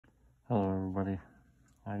Hello everybody,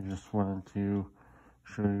 I just wanted to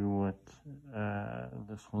show you what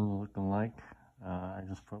this one's looking like. I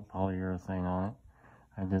just put polyurethane on it.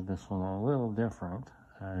 I did this one a little different,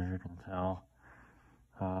 as you can tell.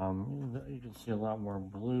 You can see a lot more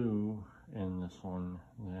blue in this one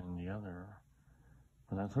than the other,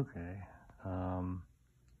 but that's okay.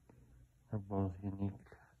 They're both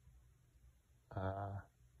unique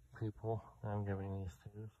people that I'm giving these to,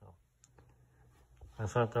 so. I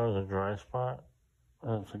thought that was a dry spot.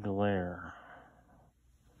 That's a glare.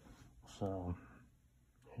 So,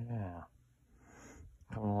 yeah,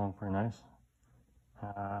 coming along pretty nice.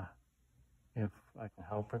 If I can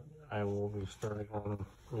help it, I will be starting on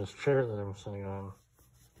this chair that I'm sitting on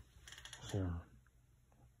soon.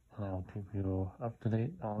 And I'll keep you up to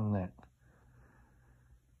date on that.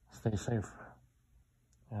 Stay safe.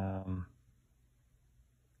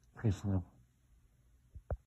 Peace and love.